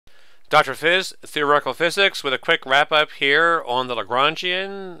Dr. Phys, Theoretical Physics, with a quick wrap-up here on the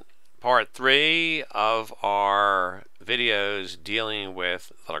Lagrangian, part 3 of our videos dealing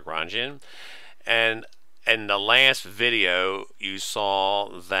with the Lagrangian. And in the last video, you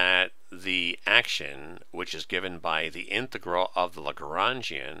saw that the action, which is given by the integral of the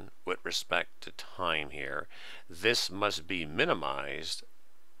Lagrangian with respect to time here, this must be minimized.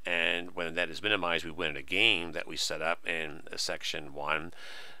 And when that is minimized, we win a game that we set up in section 1.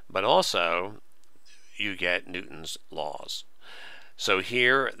 But also, you get Newton's laws. So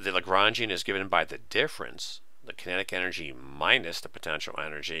here, the Lagrangian is given by the difference, the kinetic energy minus the potential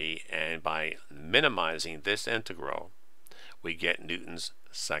energy, and by minimizing this integral, we get Newton's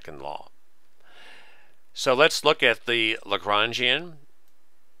second law. So let's look at the Lagrangian,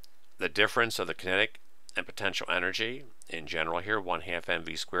 the difference of the kinetic and potential energy in general here, 1/2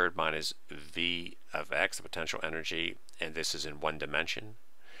 mv squared minus v of x, the potential energy, and this is in one dimension.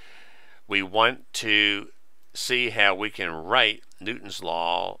 We want to see how we can write Newton's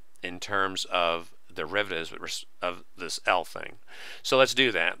law in terms of derivatives of this L thing. So let's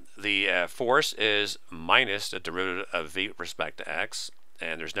do that. The force is minus the derivative of v with respect to x,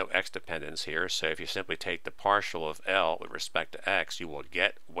 and there's no x dependence here, so if you simply take the partial of L with respect to x, you will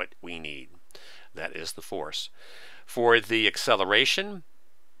get what we need. That is the force. For the acceleration,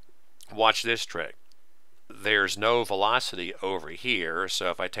 watch this trick. There's no velocity over here, so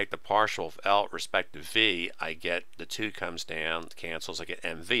if I take the partial of L with respect to v, I get the 2 comes down, cancels, I get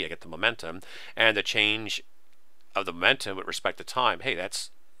mv, I get the momentum, and the change of the momentum with respect to time. Hey,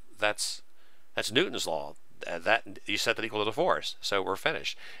 that's Newton's law. That you set that equal to the force, so we're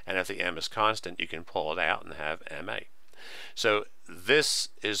finished. And if the m is constant, you can pull it out and have ma. So this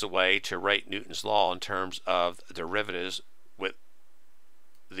is a way to write Newton's law in terms of derivatives with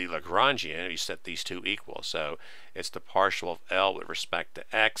the Lagrangian. You set these two equal, so it's the partial of L with respect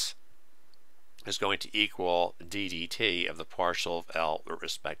to x is going to equal d dt of the partial of L with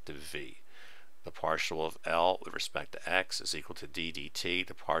respect to v. The partial of L with respect to x is equal to d dt,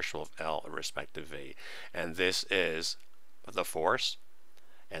 the partial of L with respect to v. And this is the force,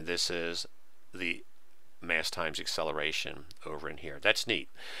 and this is the mass times acceleration over in here. That's neat.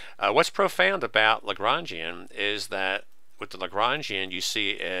 What's profound about Lagrangian is that with the Lagrangian, you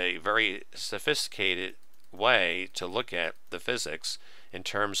see a very sophisticated way to look at the physics in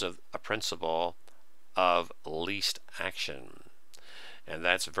terms of a principle of least action. And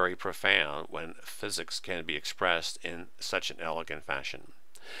that's very profound when physics can be expressed in such an elegant fashion.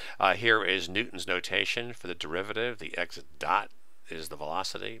 Here is Newton's notation for the derivative. The x dot is the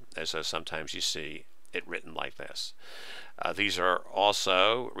velocity, and so sometimes you see it written like this. These are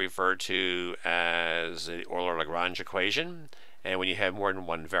also referred to as the Euler-Lagrange equation, and when you have more than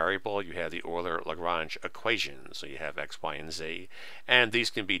one variable, you have the Euler-Lagrange equation. So you have x, y, and z, and these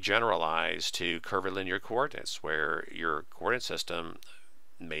can be generalized to curvilinear coordinates, where your coordinate system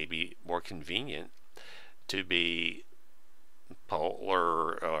may be more convenient to be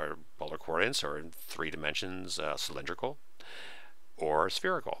polar coordinates, or in 3 dimensions, cylindrical or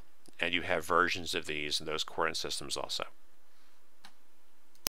spherical. And you have versions of these in those coordinate systems also.